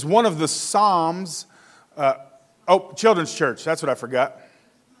One of the Psalms, Children's Church, that's what I forgot.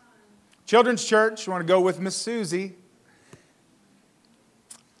 Children's Church, you want to go with Miss Susie.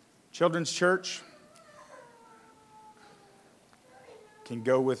 Children's Church can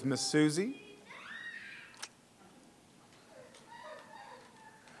go with Miss Susie.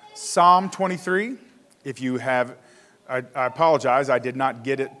 Psalm 23, if you have, I apologize, I did not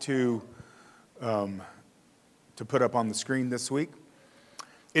get it to put up on the screen this week.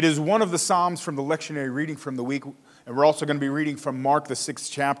 It is one of the Psalms from the lectionary reading from the week, and we're also going to be reading from Mark, the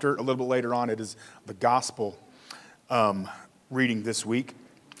 6th chapter, a little bit later on. It is the gospel reading this week.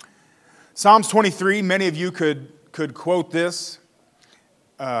 Psalms 23, many of you could quote this.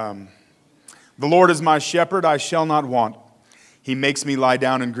 The Lord is my shepherd, I shall not want. He makes me lie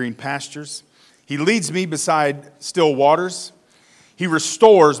down in green pastures. He leads me beside still waters. He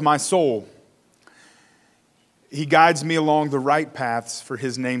restores my soul. He guides me along the right paths for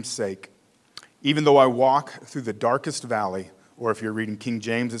his name's sake. Even though I walk through the darkest valley, or if you're reading King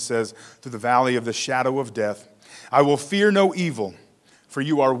James, it says, through the valley of the shadow of death, I will fear no evil, for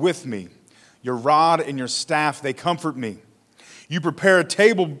you are with me. Your rod and your staff, they comfort me. You prepare a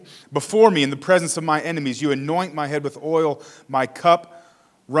table before me in the presence of my enemies. You anoint my head with oil. My cup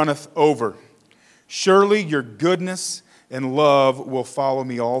runneth over. Surely your goodness and love will follow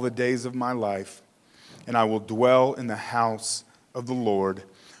me all the days of my life, and I will dwell in the house of the Lord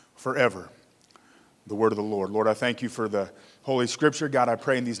forever. The word of the Lord. Lord, I thank you for the Holy Scripture. God, I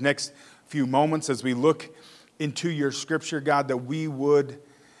pray in these next few moments as we look into your Scripture, God, that we would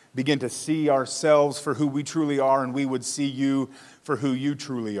begin to see ourselves for who we truly are, and we would see you for who you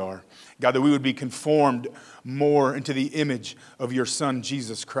truly are. God, that we would be conformed more into the image of your Son,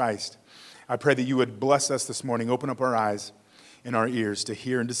 Jesus Christ. I pray that you would bless us this morning, open up our eyes and our ears to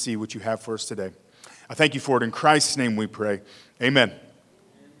hear and to see what you have for us today. I thank you for it. In Christ's name we pray. Amen.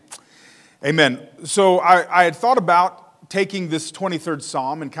 Amen. So I had thought about taking this 23rd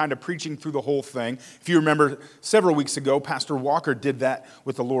Psalm and kind of preaching through the whole thing. If you remember, several weeks ago, Pastor Walker did that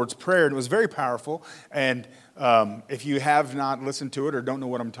with the Lord's Prayer, and it was very powerful. And if you have not listened to it or don't know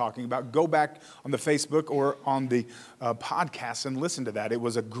what I'm talking about, go back on the Facebook or on the podcast and listen to that. It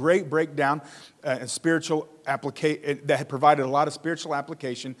was a great breakdown and spiritual application that had provided a lot of spiritual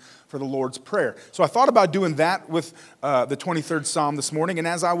application for the Lord's Prayer. So I thought about doing that with the 23rd Psalm this morning, and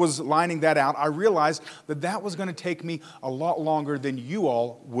as I was lining that out, I realized that that was going to take me a lot longer than you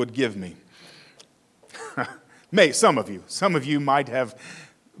all would give me. Some of you might have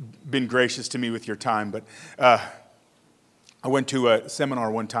been gracious to me with your time, but I went to a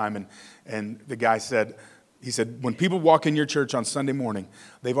seminar one time, and the guy said, when people walk in your church on Sunday morning,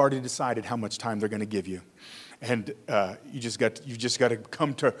 they've already decided how much time they're going to give you, and you just got to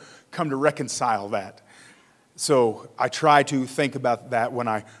come to reconcile that. So I try to think about that when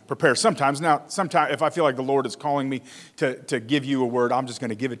I prepare. Sometimes if I feel like the Lord is calling me to give you a word, I'm just going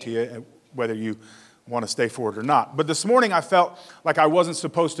to give it to you, whether you want to stay for it or not. But this morning I felt like I wasn't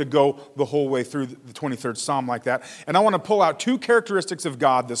supposed to go the whole way through the 23rd Psalm like that. And I want to pull out two characteristics of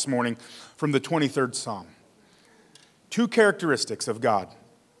God this morning from the 23rd Psalm. Two characteristics of God.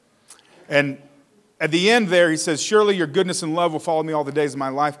 And at the end there, he says, surely your goodness and love will follow me all the days of my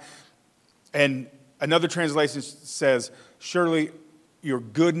life. And another translation says, surely your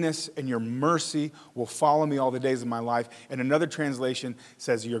goodness and your mercy will follow me all the days of my life. And another translation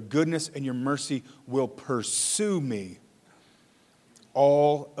says, your goodness and your mercy will pursue me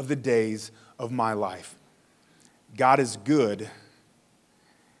all of the days of my life. God is good,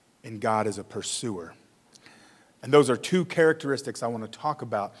 and God is a pursuer. And those are two characteristics I want to talk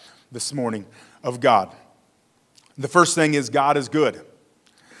about this morning of God. The first thing is God is good.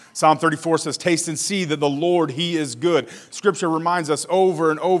 Psalm 34 says, taste and see that the Lord, he is good. Scripture reminds us over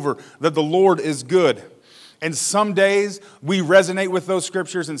and over that the Lord is good. And some days we resonate with those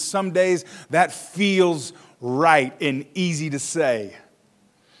scriptures, and some days that feels right and easy to say.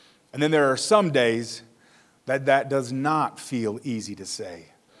 And then there are some days that does not feel easy to say.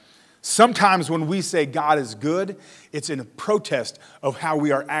 Sometimes when we say God is good, it's in a protest of how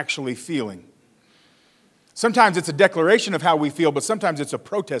we are actually feeling. Sometimes it's a declaration of how we feel, but sometimes it's a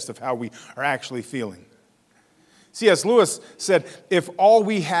protest of how we are actually feeling. C.S. Lewis said, if all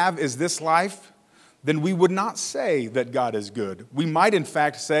we have is this life, then we would not say that God is good. We might, in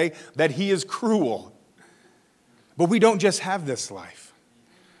fact, say that he is cruel. But we don't just have this life.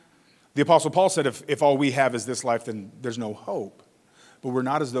 The Apostle Paul said, if all we have is this life, then there's no hope. But we're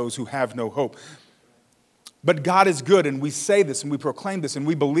not as those who have no hope. But God is good, and we say this, and we proclaim this, and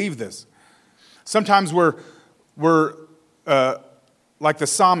we believe this. Sometimes we're like the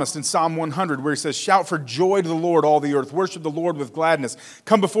psalmist in Psalm 100, where he says, shout for joy to the Lord, all the earth. Worship the Lord with gladness.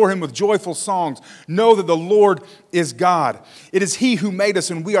 Come before him with joyful songs. Know that the Lord is God. It is he who made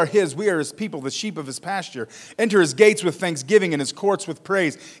us, and we are his. We are his people, the sheep of his pasture. Enter his gates with thanksgiving and his courts with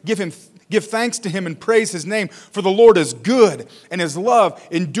praise. Give thanks to him and praise his name, for the Lord is good, and his love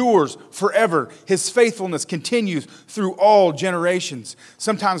endures forever. His faithfulness continues through all generations.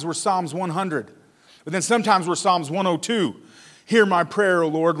 Sometimes we're Psalms 100, but then sometimes we're Psalms 102. Hear my prayer, O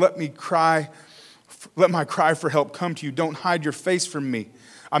Lord. Let my cry for help come to you. Don't hide your face from me.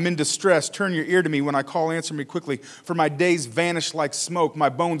 I'm in distress. Turn your ear to me when I call. Answer me quickly. For my days vanish like smoke. My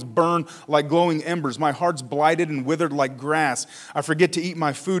bones burn like glowing embers. My heart's blighted and withered like grass. I forget to eat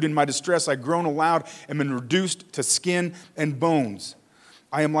my food. In my distress, I groan aloud and am reduced to skin and bones.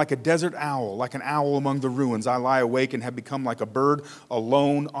 I am like a desert owl, like an owl among the ruins. I lie awake and have become like a bird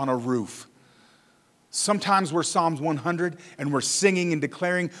alone on a roof. Sometimes we're Psalms 100 and we're singing and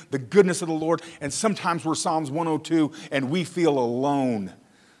declaring the goodness of the Lord. And sometimes we're Psalms 102 and we feel alone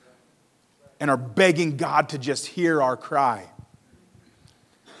and are begging God to just hear our cry.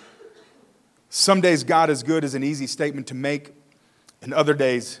 Some days God is good is an easy statement to make. And other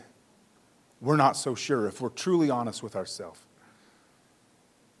days we're not so sure if we're truly honest with ourselves.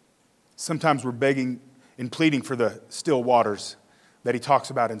 Sometimes we're begging and pleading for the still waters that he talks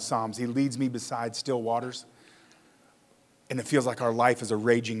about in Psalms. He leads me beside still waters. And it feels like our life is a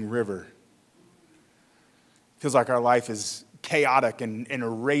raging river. It feels like our life is chaotic and a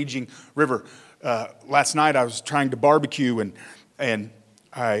raging river. Last night I was trying to barbecue and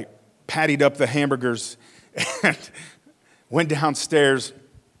I pattied up the hamburgers and went downstairs.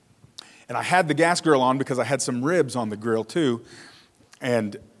 And I had the gas grill on because I had some ribs on the grill too.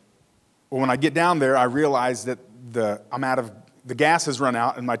 And when I get down there, I realize that the gas has run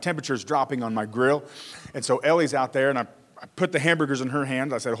out and my temperature is dropping on my grill. And so Ellie's out there and I put the hamburgers in her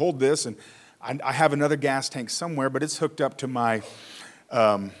hand. I said, hold this. And I have another gas tank somewhere, but it's hooked up to my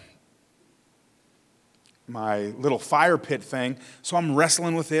little fire pit thing. So I'm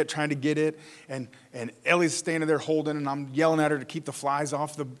wrestling with it, trying to get it. And Ellie's standing there holding, and I'm yelling at her to keep the flies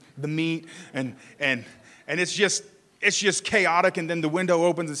off the meat. And it's just chaotic. And then the window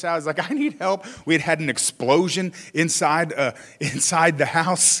opens and Sally's like, I need help. We had an explosion inside the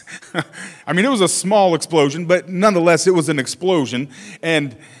house. I mean, it was a small explosion, but nonetheless, it was an explosion.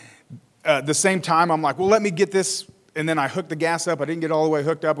 And at the same time, I'm like, well, let me get this. And then I hooked the gas up. I didn't get all the way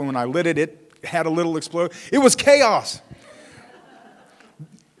hooked up. And when I lit it, it had a little explosion. It was chaos.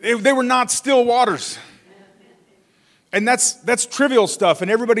 They were not still waters. And that's trivial stuff, and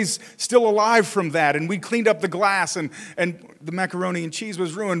everybody's still alive from that. And we cleaned up the glass, and the macaroni and cheese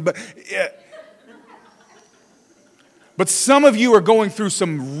was ruined. But some of you are going through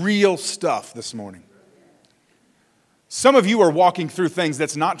some real stuff this morning. Some of you are walking through things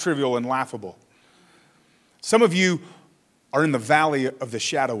that's not trivial and laughable. Some of you are in the valley of the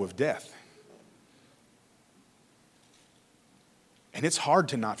shadow of death. And it's hard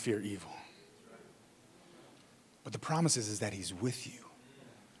to not fear evil. But the promise is that he's with you.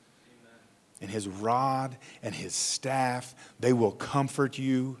 And his rod and his staff, they will comfort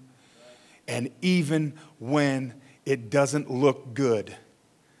you. And even when it doesn't look good,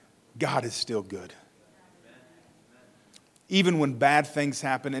 God is still good. Even when bad things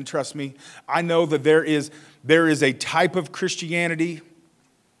happen, and trust me, I know that there is a type of Christianity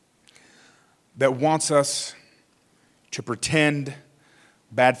that wants us to pretend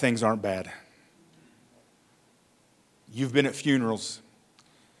bad things aren't bad. You've been at funerals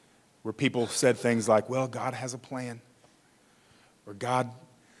where people said things like, well, God has a plan. Or God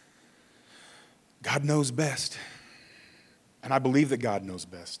knows best. And I believe that God knows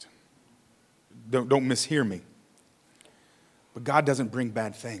best. Don't mishear me. But God doesn't bring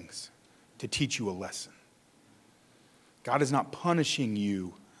bad things to teach you a lesson. God is not punishing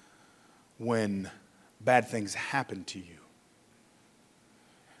you when bad things happen to you.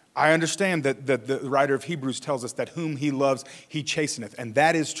 I understand that the writer of Hebrews tells us that whom he loves, he chasteneth. And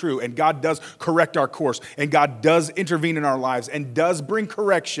that is true. And God does correct our course. And God does intervene in our lives and does bring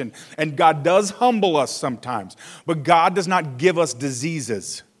correction. And God does humble us sometimes. But God does not give us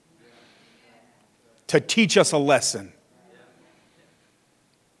diseases to teach us a lesson.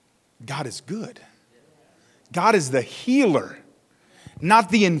 God is good. God is the healer,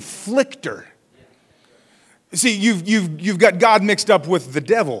 not the inflictor. See, you've got God mixed up with the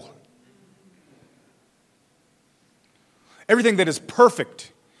devil. Everything that is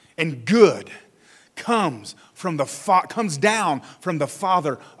perfect and good comes down from the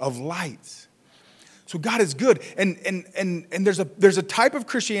Father of lights. So God is good. And there's a type of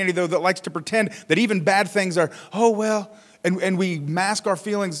Christianity, though, that likes to pretend that even bad things are, oh, well, And we mask our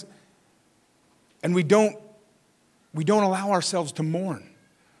feelings, and we don't allow ourselves to mourn.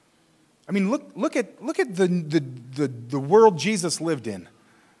 I mean, look at the world Jesus lived in.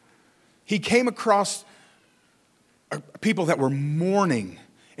 He came across people that were mourning,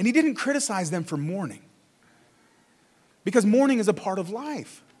 and he didn't criticize them for mourning, because mourning is a part of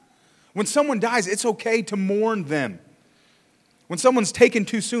life. When someone dies, it's okay to mourn them. When someone's taken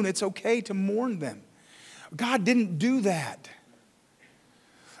too soon, it's okay to mourn them. God didn't do that.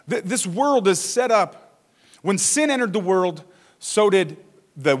 This world is set up. When sin entered the world, so did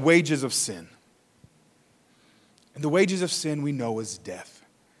the wages of sin. And the wages of sin we know is death.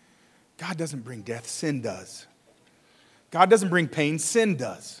 God doesn't bring death, sin does. God doesn't bring pain, sin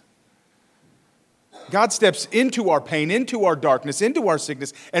does. God steps into our pain, into our darkness, into our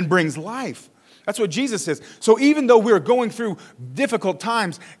sickness, and brings life. That's what Jesus says. So even though we're going through difficult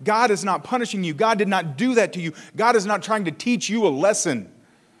times, God is not punishing you. God did not do that to you. God is not trying to teach you a lesson.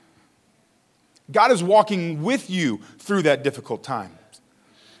 God is walking with you through that difficult time.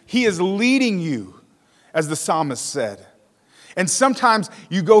 He is leading you, as the psalmist said. And sometimes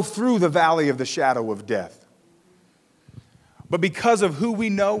you go through the valley of the shadow of death. But because of who we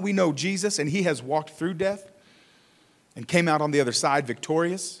know Jesus, and he has walked through death and came out on the other side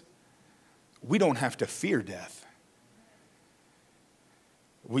victorious. We don't have to fear death.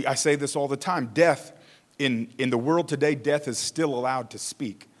 I say this all the time. Death, in the world today, death is still allowed to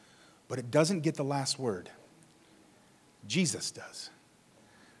speak. But it doesn't get the last word. Jesus does.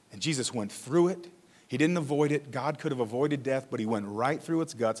 And Jesus went through it. He didn't avoid it. God could have avoided death, but he went right through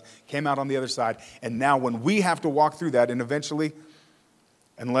its guts, came out on the other side. And now when we have to walk through that, and eventually,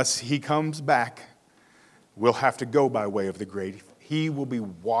 unless he comes back, we'll have to go by way of the grave. He will be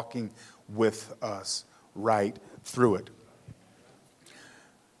walking with us right through it.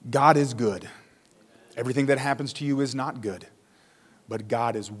 God is good. Everything that happens to you is not good. But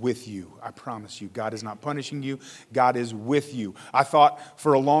God is with you. I promise you. God is not punishing you. God is with you. I thought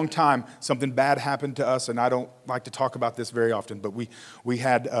for a long time something bad happened to us, and I don't like to talk about this very often, but we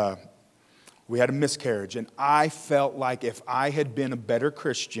had a miscarriage, and I felt like if I had been a better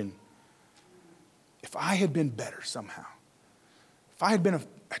Christian, if I had been better somehow, if I had been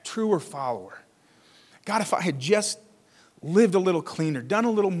a truer follower, God, if I had just lived a little cleaner, done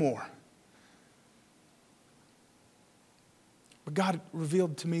a little more. But God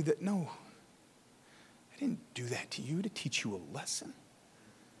revealed to me that no, I didn't do that to you to teach you a lesson.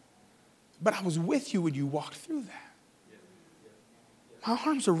 But I was with you when you walked through that. My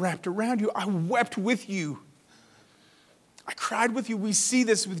arms are wrapped around you. I wept with you. I cried with you. We see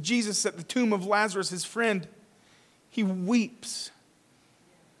this with Jesus at the tomb of Lazarus, his friend. He weeps.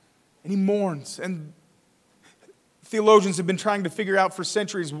 And he mourns. And theologians have been trying to figure out for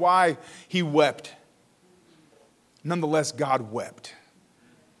centuries why he wept. Nonetheless, God wept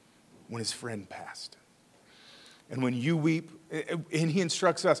when his friend passed. And when you weep, and he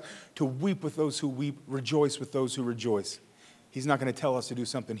instructs us to weep with those who weep, rejoice with those who rejoice. He's not going to tell us to do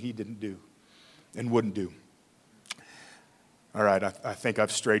something he didn't do and wouldn't do. All right, I think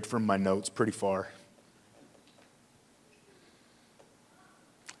I've strayed from my notes pretty far.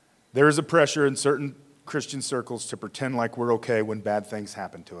 There is a pressure in certain Christian circles to pretend like we're okay when bad things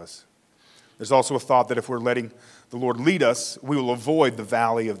happen to us. There's also a thought that if we're letting the Lord lead us, we will avoid the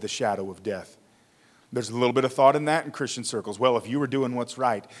valley of the shadow of death. There's a little bit of thought in that in Christian circles. Well, if you were doing what's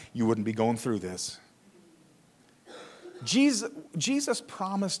right, you wouldn't be going through this. Jesus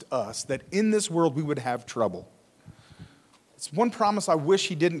promised us that in this world we would have trouble. It's one promise I wish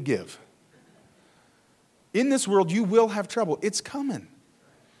he didn't give. In this world you will have trouble. It's coming.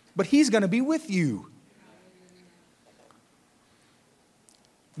 But he's going to be with you.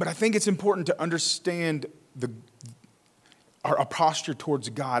 But I think it's important to understand our posture towards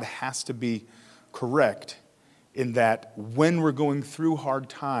God has to be correct in that when we're going through hard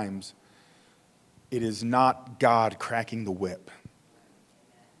times, it is not God cracking the whip.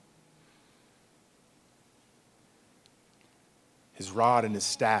 His rod and his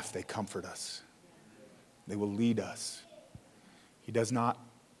staff, they comfort us. They will lead us. He does not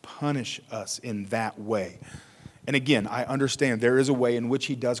punish us in that way. And again, I understand there is a way in which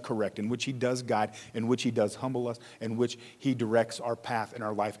he does correct, in which he does guide, in which he does humble us, in which he directs our path in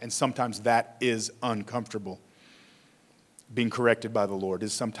our life. And sometimes that is uncomfortable. Being corrected by the Lord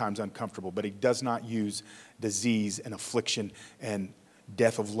is sometimes uncomfortable, but he does not use disease and affliction and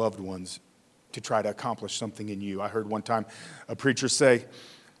death of loved ones to try to accomplish something in you. I heard one time a preacher say,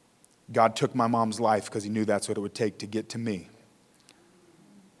 God took my mom's life because he knew that's what it would take to get to me.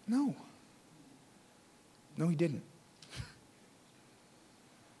 No, he didn't.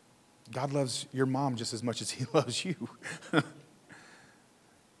 God loves your mom just as much as he loves you.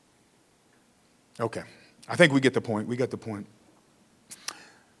 Okay. I think we get the point. We got the point.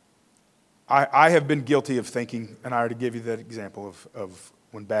 I have been guilty of thinking, and I already gave you that example of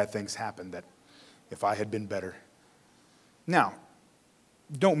when bad things happen, that if I had been better. Now,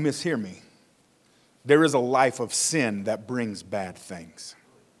 don't mishear me. There is a life of sin that brings bad things.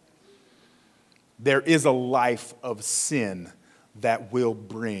 There is a life of sin that will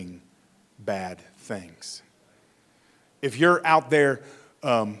bring bad things. If you're out there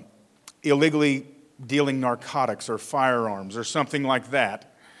illegally dealing narcotics or firearms or something like that,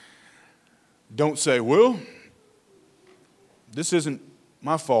 don't say, well, this isn't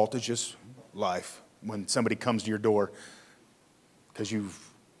my fault, it's just life. When somebody comes to your door because you've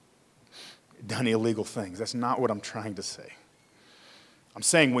done illegal things. That's not what I'm trying to say. I'm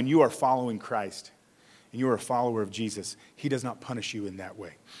saying when you are following Christ and you are a follower of Jesus, he does not punish you in that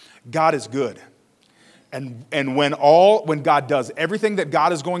way. God is good. And when God does everything that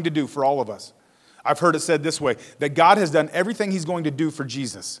God is going to do for all of us, I've heard it said this way, that God has done everything he's going to do for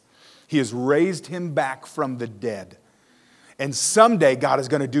Jesus. He has raised him back from the dead. And someday God is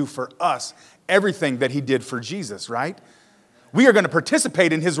going to do for us everything that he did for Jesus, right? We are going to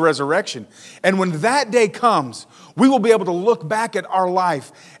participate in his resurrection. And when that day comes, we will be able to look back at our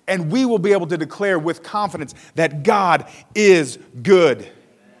life and we will be able to declare with confidence that God is good.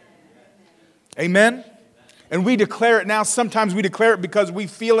 Amen? And we declare it now. Sometimes we declare it because we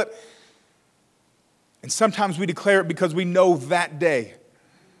feel it. And sometimes we declare it because we know that day.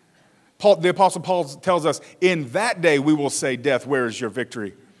 The Apostle Paul tells us, in that day we will say, death, where is your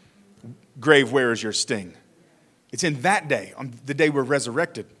victory? Grave, where is your sting? It's in that day, on the day we're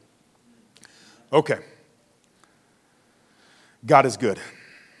resurrected. Okay. God is good.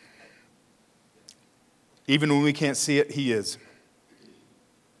 Even when we can't see it, he is.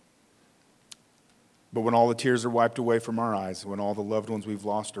 But when all the tears are wiped away from our eyes, when all the loved ones we've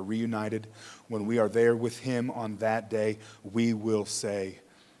lost are reunited, when we are there with him on that day, we will say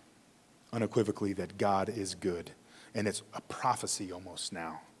unequivocally that God is good. And it's a prophecy almost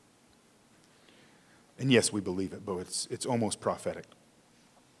now. And yes, we believe it, but it's almost prophetic.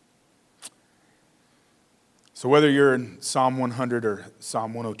 So whether you're in Psalm 100 or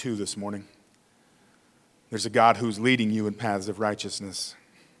Psalm 102 this morning, there's a God who's leading you in paths of righteousness.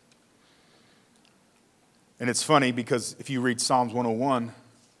 And it's funny because if you read Psalms 101,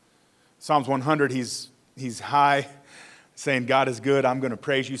 Psalms 100, he's high, saying, God is good, I'm going to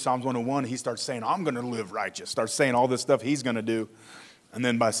praise you. Psalms 101, he starts saying, I'm going to live righteous. Starts saying all this stuff he's going to do. And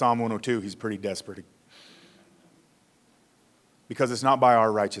then by Psalm 102, he's pretty desperate. Because it's not by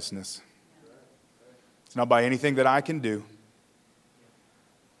our righteousness. It's not by anything that I can do.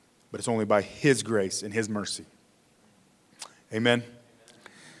 But it's only by his grace and his mercy. Amen.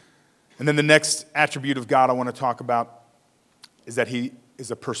 And then the next attribute of God I want to talk about is that he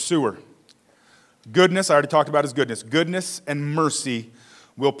is a pursuer. Goodness, I already talked about his goodness. Goodness and mercy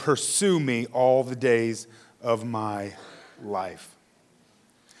will pursue me all the days of my life.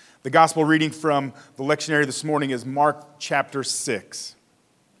 The gospel reading from the lectionary this morning is Mark chapter 6.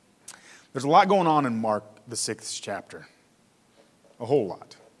 There's a lot going on in Mark, the 6th chapter. A whole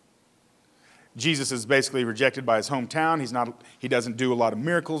lot. Jesus is basically rejected by his hometown. He doesn't do a lot of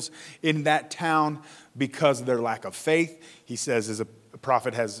miracles in that town because of their lack of faith. He says as a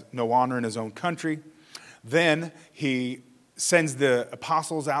prophet has no honor in his own country. Then he sends the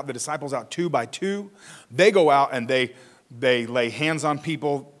apostles out, the disciples out 2 by 2. They go out and they lay hands on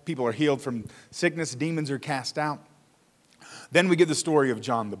people. People are healed from sickness. Demons are cast out. Then we get the story of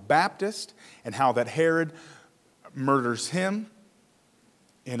John the Baptist and how that Herod murders him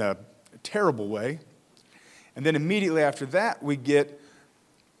in a terrible way. And then immediately after that, we get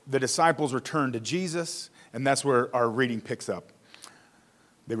the disciples return to Jesus, and that's where our reading picks up.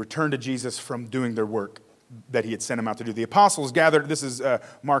 They return to Jesus from doing their work that he had sent them out to do. The apostles gathered, this is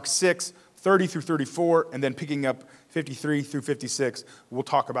Mark 6, 30 through 34, and then picking up 53 through 56. We'll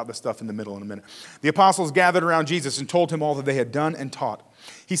talk about the stuff in the middle in a minute. The apostles gathered around Jesus and told him all that they had done and taught.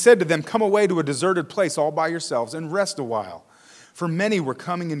 He said to them, come away to a deserted place all by yourselves and rest a while. For many were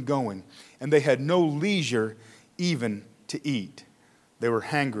coming and going, and they had no leisure even to eat. They were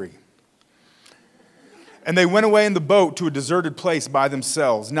hangry. And they went away in the boat to a deserted place by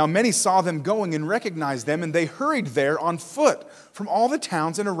themselves. Now many saw them going and recognized them, and they hurried there on foot from all the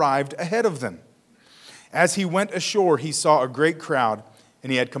towns and arrived ahead of them. As he went ashore, he saw a great crowd,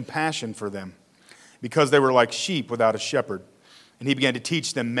 and he had compassion for them, because they were like sheep without a shepherd. And he began to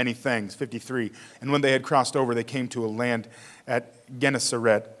teach them many things. 53. And when they had crossed over, they came to a land at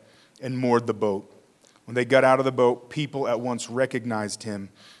Gennesaret and moored the boat. When they got out of the boat, people at once recognized him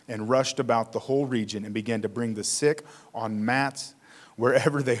and rushed about the whole region and began to bring the sick on mats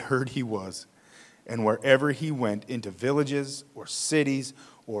wherever they heard he was. And wherever he went, into villages or cities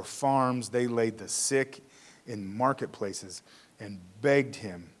or farms, they laid the sick in marketplaces and begged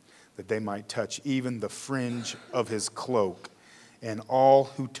him that they might touch even the fringe of his cloak. And all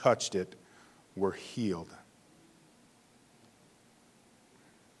who touched it were healed.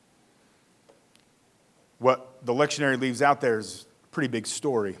 What the lectionary leaves out there is a pretty big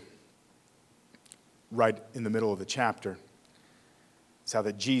story right in the middle of the chapter. It's how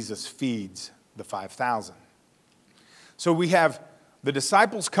that Jesus feeds the 5,000. So we have the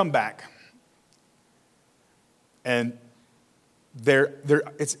disciples come back, and they're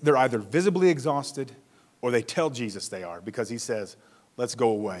either visibly exhausted or they tell Jesus they are, because he says, let's go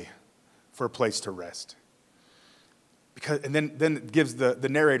away for a place to rest. And then it gives the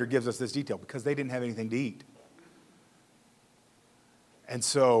narrator gives us this detail, because they didn't have anything to eat. And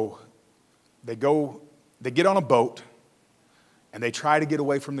so they get on a boat and they try to get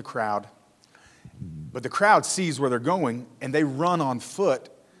away from the crowd. But the crowd sees where they're going, and they run on foot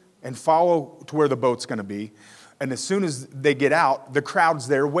and follow to where the boat's going to be. And as soon as they get out, the crowd's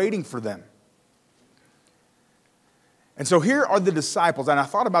there waiting for them. And so here are the disciples, and I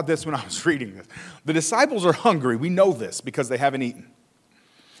thought about this when I was reading this. The disciples are hungry. We know this because they haven't eaten.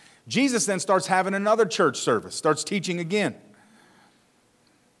 Jesus then starts having another church service, starts teaching again.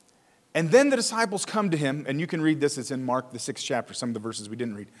 And then the disciples come to him, and you can read this, it's in Mark, the 6th chapter, some of the verses we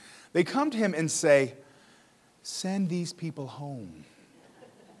didn't read. They come to him and say, send these people home.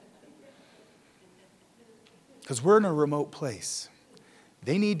 Because we're in a remote place.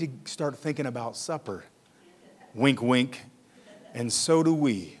 They need to start thinking about supper. Wink, wink. And so do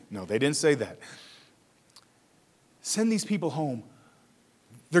we. No, they didn't say that. Send these people home.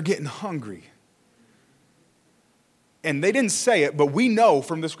 They're getting hungry. And they didn't say it, but we know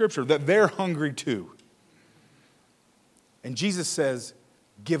from the scripture that they're hungry too. And Jesus says,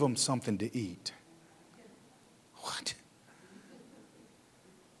 give them something to eat. What?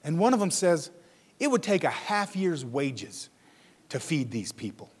 And one of them says, it would take a half year's wages to feed these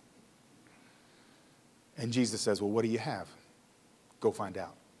people. And Jesus says, well, what do you have? Go find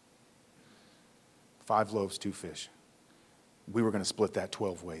out. 5 loaves, 2 fish. We were going to split that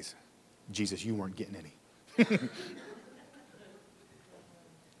 12 ways. Jesus, you weren't getting any.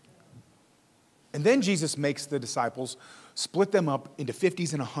 And then Jesus makes the disciples split them up into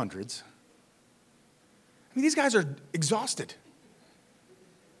 50s and 100s. I mean, these guys are exhausted.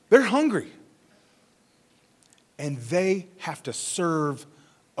 They're hungry. And they have to serve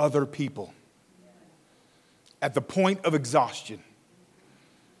other people at the point of exhaustion.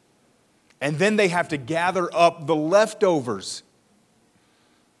 And then they have to gather up the leftovers.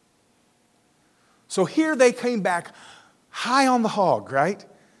 So here they came back high on the hog, right?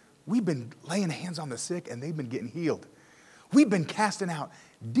 We've been laying hands on the sick and they've been getting healed. We've been casting out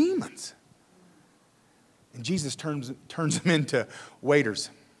demons. And Jesus turns them into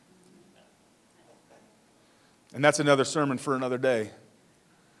waiters. And that's another sermon for another day.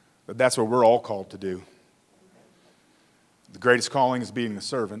 But that's what we're all called to do. The greatest calling is being the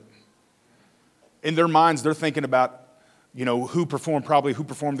servant. In their minds, they're thinking about, who performed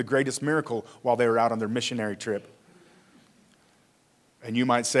the greatest miracle while they were out on their missionary trip. And you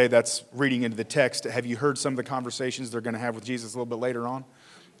might say that's reading into the text. Have you heard some of the conversations they're going to have with Jesus a little bit later on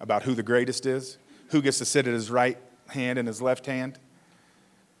about who the greatest is? Who gets to sit at his right hand and his left hand?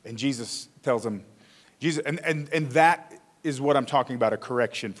 And Jesus tells them, and that is what I'm talking about, a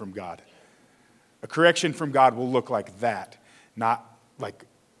correction from God. A correction from God will look like that, not like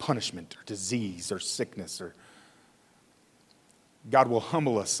punishment or disease or sickness. Or God will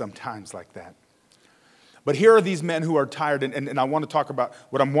humble us sometimes like that. But here are these men who are tired, and I want to talk about,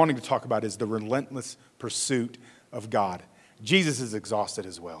 what I'm wanting to talk about is the relentless pursuit of God. Jesus is exhausted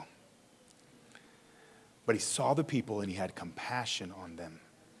as well. But he saw the people and he had compassion on them.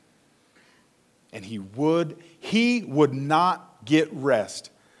 And he would not get rest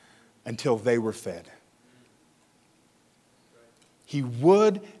until they were fed. He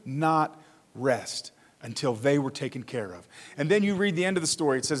would not rest until they were taken care of. And then you read the end of the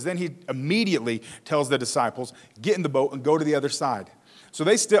story. It says, then he immediately tells the disciples, get in the boat and go to the other side. So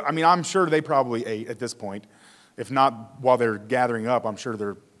they still, I'm sure they probably ate at this point. If not while they're gathering up, I'm sure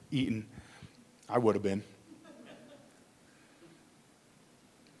they're eating. I would have been.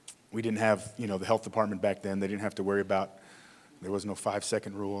 We didn't have, the health department back then. They didn't have to worry about, there was no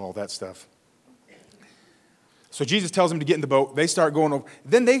 5-second rule and all that stuff. So Jesus tells them to get in the boat. They start going over.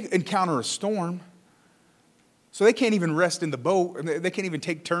 Then they encounter a storm. So they can't even rest in the boat. They can't even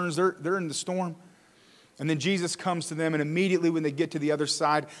take turns. They're in the storm. And then Jesus comes to them, and immediately when they get to the other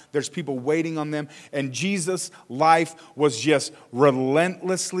side, there's people waiting on them. And Jesus' life was just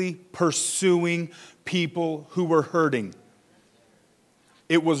relentlessly pursuing people who were hurting.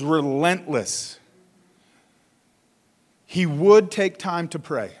 It was relentless. He would take time to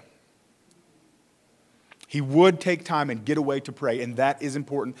pray. He would take time and get away to pray. And that is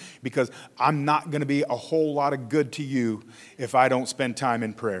important because I'm not going to be a whole lot of good to you if I don't spend time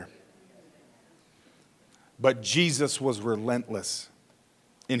in prayer. But Jesus was relentless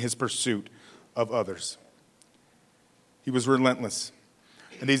in his pursuit of others. He was relentless.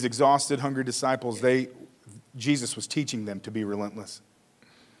 And these exhausted, hungry disciples, Jesus was teaching them to be relentless.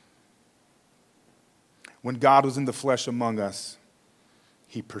 When God was in the flesh among us,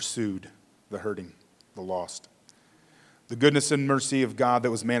 he pursued the hurting, the lost. The goodness and mercy of God that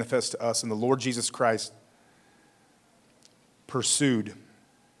was manifest to us in the Lord Jesus Christ pursued.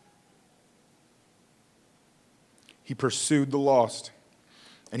 He pursued the lost,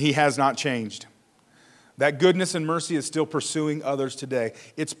 and he has not changed. That goodness and mercy is still pursuing others today.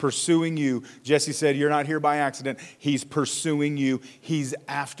 It's pursuing you. Jesse said, you're not here by accident. He's pursuing you. He's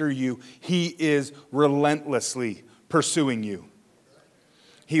after you. He is relentlessly pursuing you.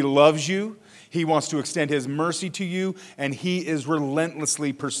 He loves you. He wants to extend his mercy to you, and he is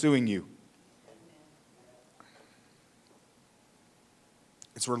relentlessly pursuing you.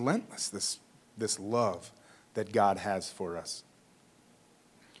 It's relentless, this love that God has for us.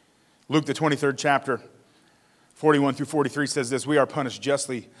 Luke, the 23rd chapter, 41 through 43 says this, we are punished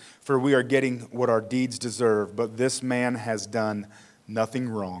justly, for we are getting what our deeds deserve, but this man has done nothing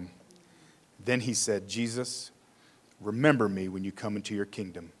wrong. Then he said, Jesus, remember me when you come into your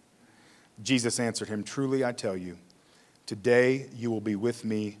kingdom. Jesus answered him, truly I tell you, today you will be with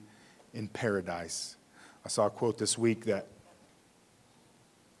me in paradise. I saw a quote this week that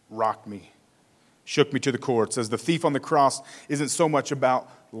rocked me, shook me to the core. It says, the thief on the cross isn't so much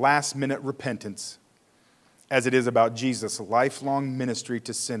about last-minute repentance as it is about Jesus' lifelong ministry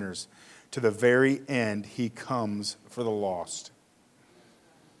to sinners. To the very end, he comes for the lost.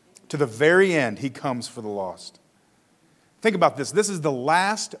 To the very end, he comes for the lost. Think about this. This is the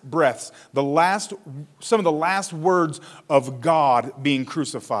last breaths, some of the last words of God being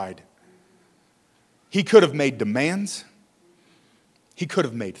crucified. He could have made demands. He could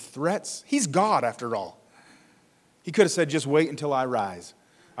have made threats. He's God after all. He could have said, just wait until I rise.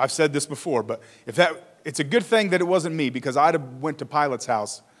 I've said this before, but it's a good thing that it wasn't me, because I'd have went to Pilate's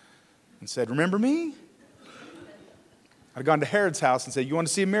house and said, remember me? I'd have gone to Herod's house and said, you want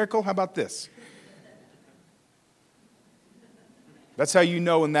to see a miracle? How about this? That's how you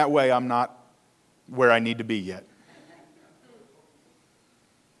know in that way I'm not where I need to be yet.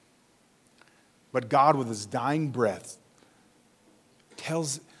 But God, with his dying breath,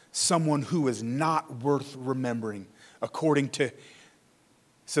 tells someone who is not worth remembering according to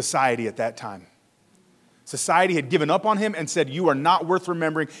society at that time. Society had given up on him and said, you are not worth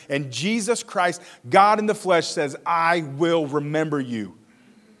remembering. And Jesus Christ, God in the flesh, says, I will remember you.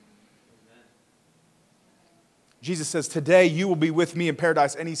 Jesus says, today you will be with me in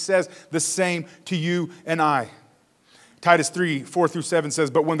paradise. And he says the same to you and I. Titus 3, 4 through 7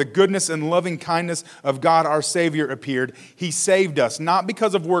 says, but when the goodness and loving kindness of God our Savior appeared, he saved us, not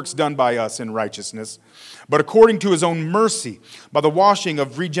because of works done by us in righteousness, but according to his own mercy, by the washing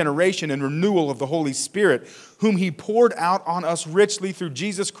of regeneration and renewal of the Holy Spirit, whom he poured out on us richly through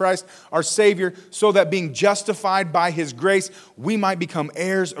Jesus Christ our Savior, so that being justified by his grace, we might become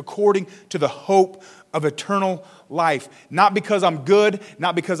heirs according to the hope of eternal life. Not because I'm good,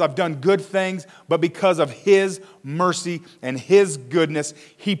 not because I've done good things, but because of his mercy and his goodness.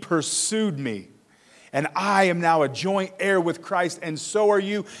 He pursued me. And I am now a joint heir with Christ, and so are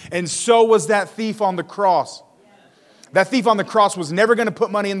you. And so was that thief on the cross. That thief on the cross was never going to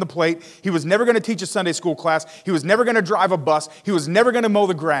put money in the plate. He was never going to teach a Sunday school class. He was never going to drive a bus. He was never going to mow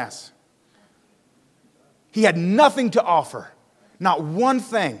the grass. He had nothing to offer. Not one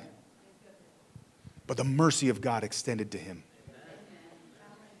thing. But the mercy of God extended to him.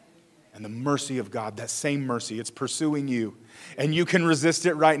 And the mercy of God, that same mercy, it's pursuing you. And you can resist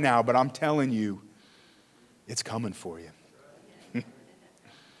it right now, but I'm telling you, it's coming for you.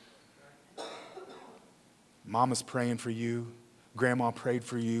 Mama's praying for you. Grandma prayed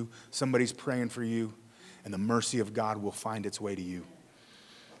for you. Somebody's praying for you. And the mercy of God will find its way to you.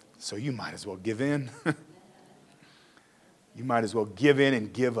 So you might as well give in. You might as well give in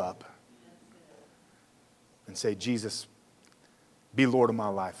and give up. And say, Jesus, be Lord of my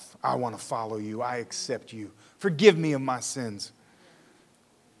life. I want to follow you. I accept you. Forgive me of my sins.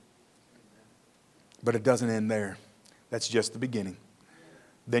 But it doesn't end there. That's just the beginning.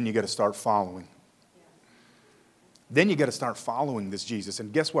 Then you got to start following. Then you got to start following this Jesus.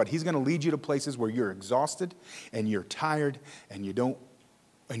 And guess what? He's going to lead you to places where you're exhausted and you're tired and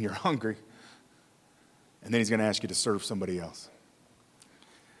you're hungry. And then he's going to ask you to serve somebody else.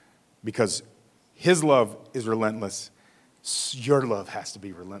 Because his love is relentless. Your love has to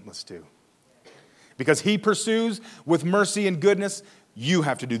be relentless too. Because he pursues with mercy and goodness, you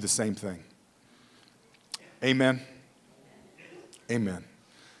have to do the same thing. Amen. Amen.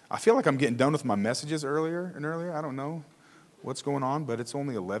 I feel like I'm getting done with my messages earlier and earlier. I don't know what's going on, but it's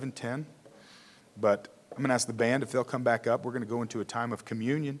only 11:10. But I'm going to ask the band if they'll come back up. We're going to go into a time of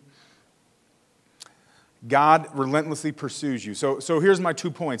communion. God relentlessly pursues you. So here's my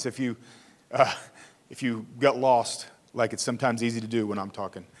 2 points. If you got lost, like it's sometimes easy to do when I'm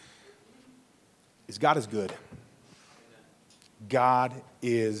talking, is God is good. God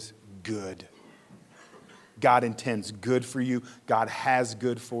is good. God intends good for you. God has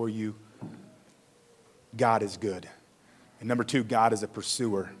good for you. God is good. And number 2, God is a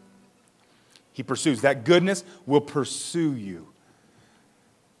pursuer. He pursues. That goodness will pursue you.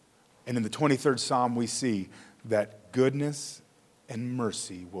 And in the 23rd Psalm, we see that goodness and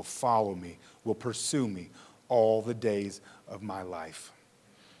mercy will follow me, will pursue me all the days of my life.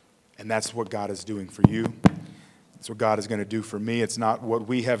 And that's what God is doing for you. That's what God is going to do for me. It's not what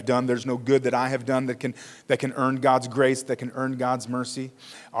we have done. There's no good that I have done that can earn God's grace, that can earn God's mercy.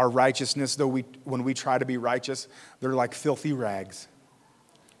 Our righteousness, though, when we try to be righteous, they're like filthy rags.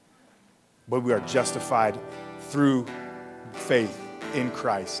 But we are justified through faith in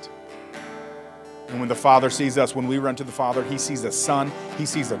Christ. And when the Father sees us, when we run to the Father, he sees a son, he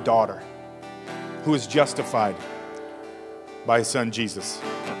sees a daughter who is justified by his son Jesus.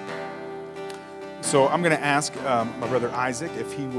 So I'm going to ask my brother Isaac if he would.